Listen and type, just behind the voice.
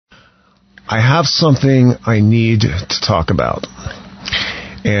I have something I need to talk about.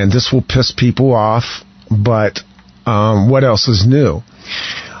 And this will piss people off, but what else is new?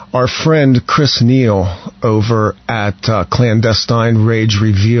 Our friend Khris Neal over at Clandestine Rage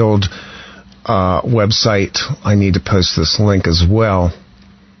Revealed website, I need to post this link as well,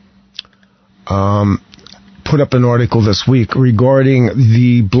 put up an article this week regarding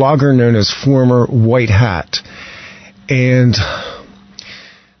the blogger known as former White Hat. And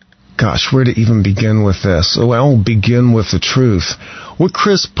gosh, where to even begin with this? Oh, I'll begin with the truth. What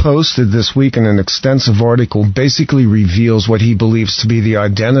Khris posted this week in an extensive article basically reveals what he believes to be the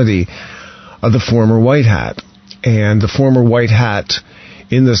identity of the former White Hat. And the former White Hat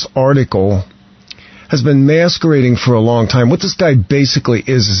in this article has been masquerading for a long time. What this guy basically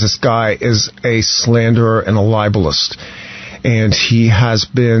is this guy is a slanderer and a libelist. And he has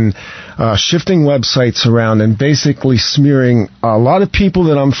been shifting websites around and basically smearing a lot of people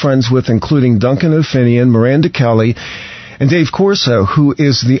that I'm friends with, including Duncan O'Finian, Miranda Kelly, and Dave Corso, who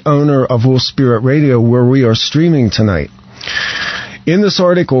is the owner of Wolf Spirit Radio, where we are streaming tonight. In this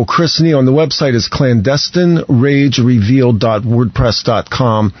article, Khris Neal, on the website is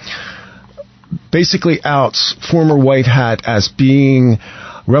clandestineragerevealed.wordpress.com, basically outs former White Hat as being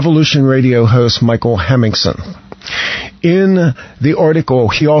Revolution Radio host Michael Hemmingson. In the article,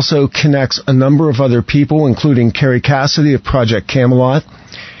 he also connects a number of other people, including Kerry Cassidy of Project Camelot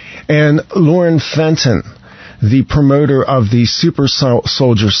and Lauren Fenton, the promoter of the Super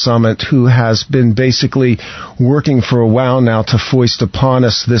Soldier Summit, who has been basically working for a while now to foist upon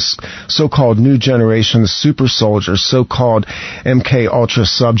us this so-called new generation, the super soldiers, so-called MK Ultra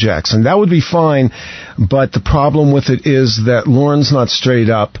subjects. And that would be fine, but the problem with it is that Lauren's not straight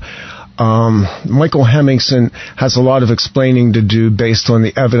up. Michael Hemmingson has a lot of explaining to do based on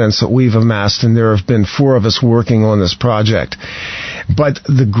the evidence that we've amassed, and there have been 4 of us working on this project. But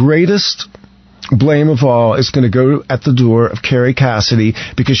the greatest blame of all is going to go at the door of Kerry Cassidy,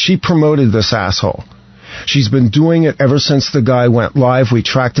 because she promoted this asshole. She's been doing it ever since the guy went live. We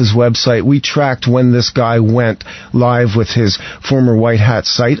tracked his website. We tracked when this guy went live with his former White Hat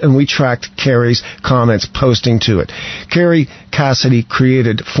site, and we tracked Kerry's comments posting to it. Kerry Cassidy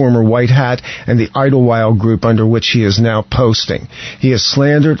created former White Hat and the Idlewild group under which he is now posting. He has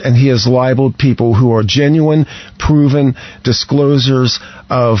slandered and he has libeled people who are genuine, proven disclosures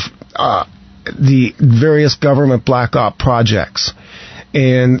of the various government black op projects.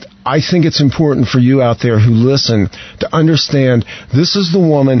 And I think it's important for you out there who listen to understand this is the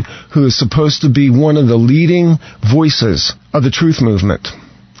woman who is supposed to be one of the leading voices of the truth movement.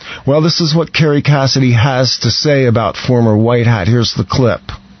 Well, this is what Kerry Cassidy has to say about former White Hat. Here's the clip.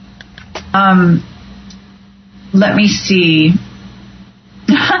 Let me see.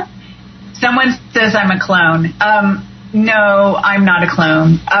 Someone says I'm a clone. No, I'm not a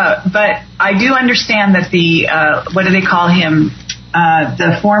clone. But I do understand that the, what do they call him?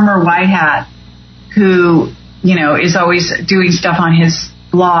 The former White Hat who, is always doing stuff on his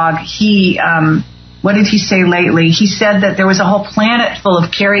blog. He, what did he say lately? He said that there was a whole planet full of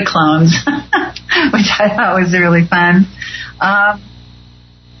Kerry clones, which I thought was really fun.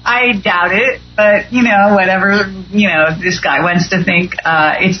 I doubt it, but whatever, this guy wants to think,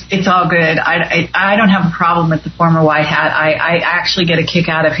 it's all good. I don't have a problem with the former White Hat. I actually get a kick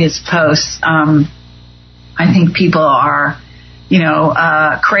out of his posts. I think people are,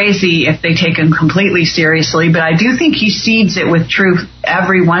 crazy if they take him completely seriously, but I do think he seeds it with truth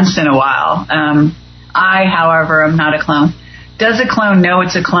every once in a while. I, however, am not a clone. Does a clone know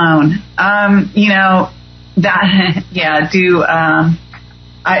it's a clone?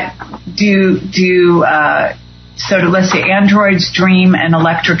 So let's say androids dream an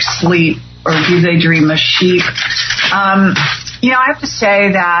electric sleep, or do they dream of sheep? I have to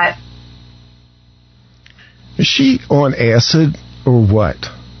say that. Is she on acid or what?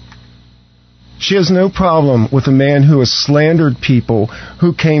 She has no problem with a man who has slandered people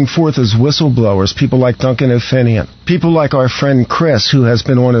who came forth as whistleblowers, people like Duncan O'Finian, people like our friend Khris, who has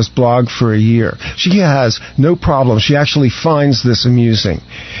been on his blog for a year. She has no problem. She actually finds this amusing.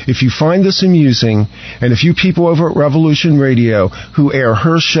 If you find this amusing, and if you people over at Revolution Radio who air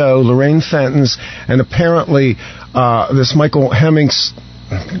her show, Lorraine Fenton's, and apparently this Michael Hemmings,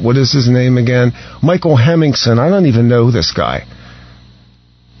 what is his name again? Michael Hemmingson. I don't even know this guy.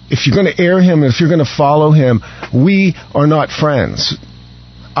 If you're going to air him, if you're going to follow him, we are not friends.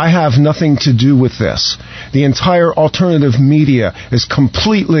 I have nothing to do with this. The entire alternative media is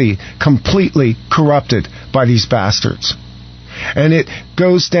completely corrupted by these bastards. And it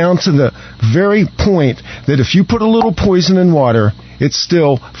goes down to the very point that if you put a little poison in water, it's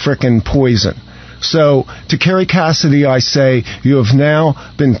still frickin' poison. So to Kerry Cassidy, I say, you have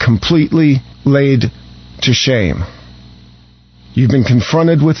now been completely laid to shame. You've been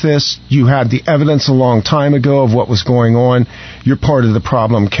confronted with this. You had the evidence a long time ago of what was going on. You're part of the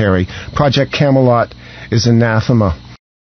problem, Kerry. Project Camelot is anathema.